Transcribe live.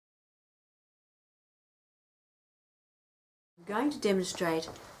I'm going to demonstrate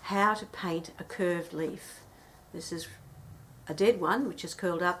how to paint a curved leaf. This is a dead one which is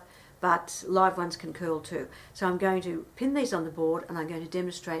curled up, but live ones can curl too. So I'm going to pin these on the board and I'm going to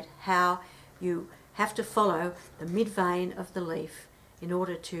demonstrate how you have to follow the mid-vein of the leaf in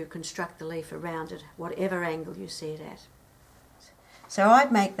order to construct the leaf around it, whatever angle you see it at. So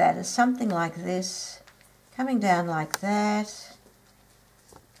I'd make that as something like this, coming down like that,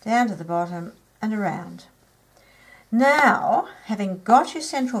 down to the bottom and around. Now, having got your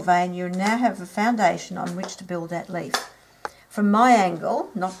central vein, you now have a foundation on which to build that leaf. From my angle,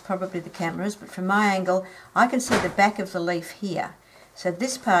 not probably the camera's, but from my angle, I can see the back of the leaf here. So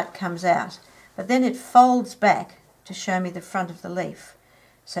this part comes out, but then it folds back to show me the front of the leaf.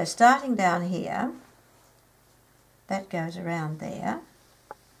 So starting down here, that goes around there,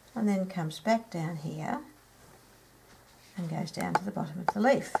 and then comes back down here, and goes down to the bottom of the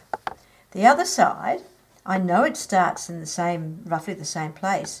leaf. The other side, I know it starts in the same, roughly the same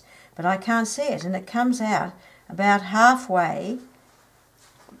place, but I can't see it, and it comes out about halfway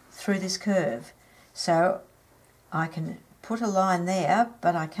through this curve. So I can put a line there,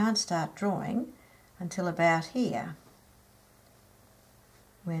 but I can't start drawing until about here,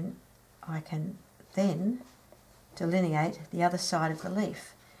 when I can then delineate the other side of the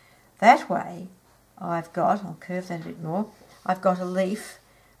leaf. That way I've got, I'll curve that a bit more, I've got a leaf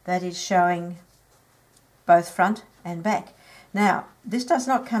that is showing both front and back. Now, this does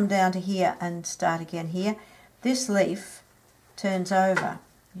not come down to here and start again here. This leaf turns over.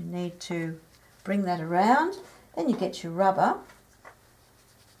 You need to bring that around. Then you get your rubber.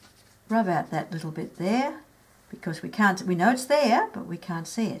 Rub out that little bit there, because we know it's there, but we can't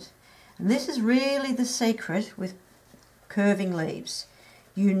see it. And this is really the secret with curving leaves.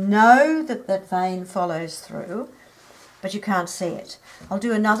 You know that that vein follows through, but you can't see it. I'll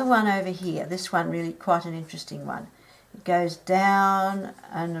do another one over here. This one really quite an interesting one. It goes down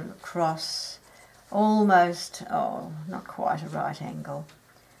and across almost, oh, not quite a right angle,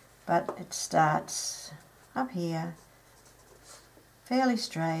 but it starts up here, fairly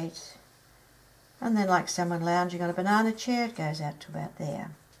straight, and then like someone lounging on a banana chair, it goes out to about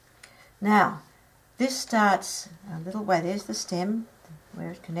there. Now, this starts a little way, there's the stem, where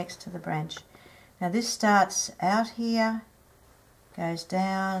it connects to the branch. Now this starts out here, goes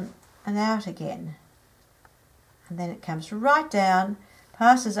down and out again, and then it comes right down,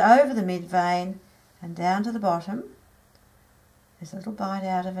 passes over the mid-vein and down to the bottom. There's a little bite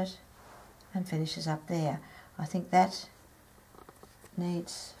out of it and finishes up there. I think that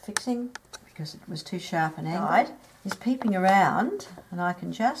needs fixing because it was too sharp an angle. Side is peeping around and I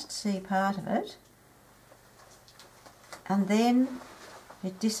can just see part of it, and then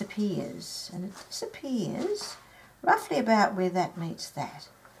it disappears, and it disappears roughly about where that meets that.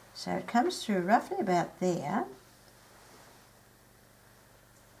 So it comes through roughly about there.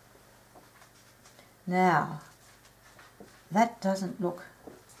 Now, that doesn't look,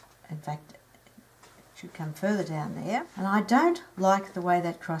 in fact, it should come further down there, and I don't like the way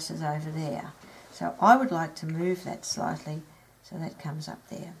that crosses over there. So I would like to move that slightly so that comes up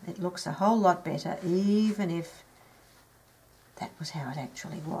there. It looks a whole lot better, even if that was how it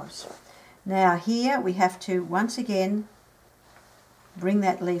actually was. Now here we have to once again bring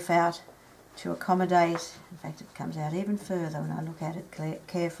that leaf out to accommodate, in fact it comes out even further when I look at it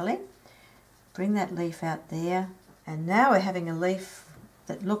carefully. Bring that leaf out there, and now we're having a leaf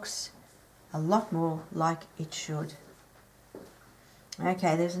that looks a lot more like it should.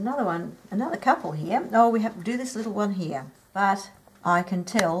 Okay, there's another one, another couple here. Oh, we have to do this little one here, but I can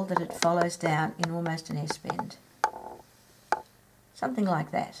tell that it follows down in almost an S-bend. Something like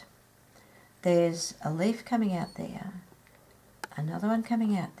that. There's a leaf coming out there, another one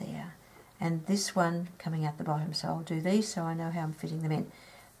coming out there, and this one coming out the bottom. So I'll do these so I know how I'm fitting them in.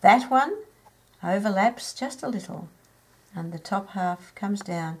 That one overlaps just a little, and the top half comes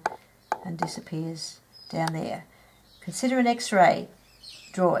down and disappears down there. Consider an X-ray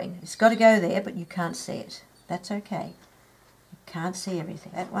drawing. It's got to go there, but you can't see it. That's okay. You can't see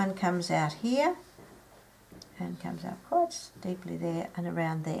everything. That one comes out here, and comes up quite deeply there and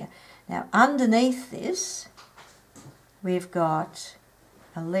around there. Now underneath this we've got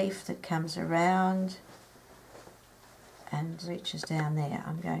a leaf that comes around and reaches down there.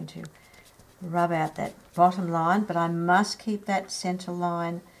 I'm going to rub out that bottom line, but I must keep that centre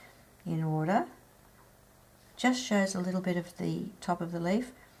line in order. Just shows a little bit of the top of the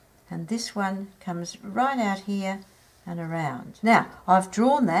leaf, and this one comes right out here and around. Now I've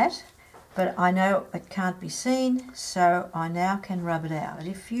drawn that, but I know it can't be seen, so I now can rub it out.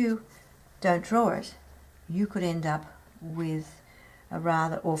 If you don't draw it, you could end up with a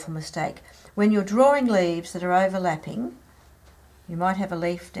rather awful mistake. When you're drawing leaves that are overlapping, You might have a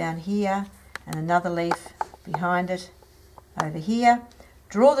leaf down here and another leaf behind it over here.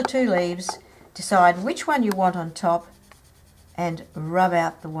 Draw the two leaves, decide which one you want on top, and rub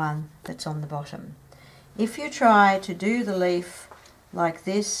out the one that's on the bottom. If you try to do the leaf like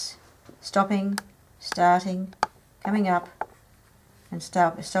this, stopping, starting, coming up, and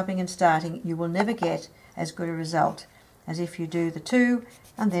stopping and starting, you will never get as good a result as if you do the two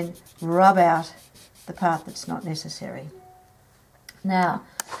and then rub out the part that's not necessary. Now,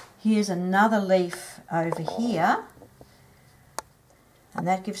 here's another leaf over here, and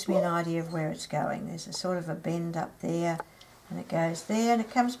that gives me an idea of where it's going. There's a sort of a bend up there, and it goes there, and it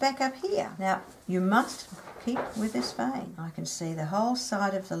comes back up here. Now, you must keep with this vein. I can see the whole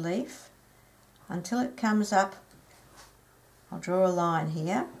side of the leaf until it comes up. I'll draw a line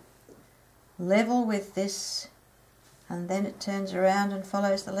here, level with this, and then it turns around and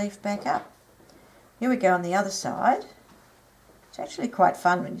follows the leaf back up. Here we go on the other side. It's actually quite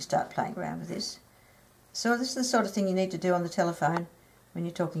fun when you start playing around with this. So this is the sort of thing you need to do on the telephone when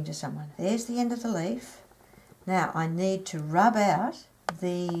you're talking to someone. There's the end of the leaf. Now I need to rub out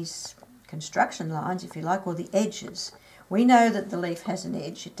these construction lines, if you like, or the edges. We know that the leaf has an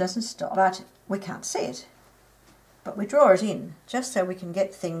edge, it doesn't stop, but we can't see it. But we draw it in, just so we can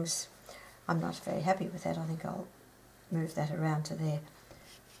get things. I'm not very happy with that. I think I'll move that around to there.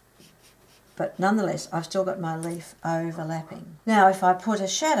 But nonetheless, I've still got my leaf overlapping. Now, if I put a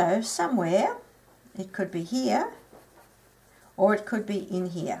shadow somewhere, it could be here, or it could be in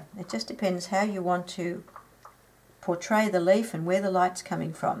here. It just depends how you want to portray the leaf and where the light's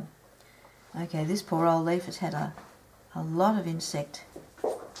coming from. Okay, this poor old leaf has had a lot of insect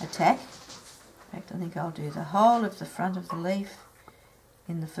attack. In fact, I think I'll do the whole of the front of the leaf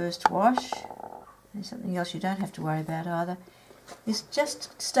in the first wash. There's something else you don't have to worry about either. It's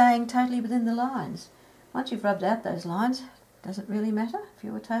just staying totally within the lines. Once you've rubbed out those lines, it doesn't really matter if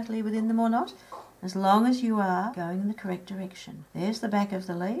you were totally within them or not, as long as you are going in the correct direction. There's the back of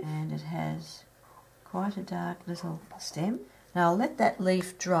the leaf, and it has quite a dark little stem. Now I'll let that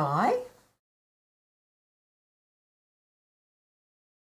leaf dry,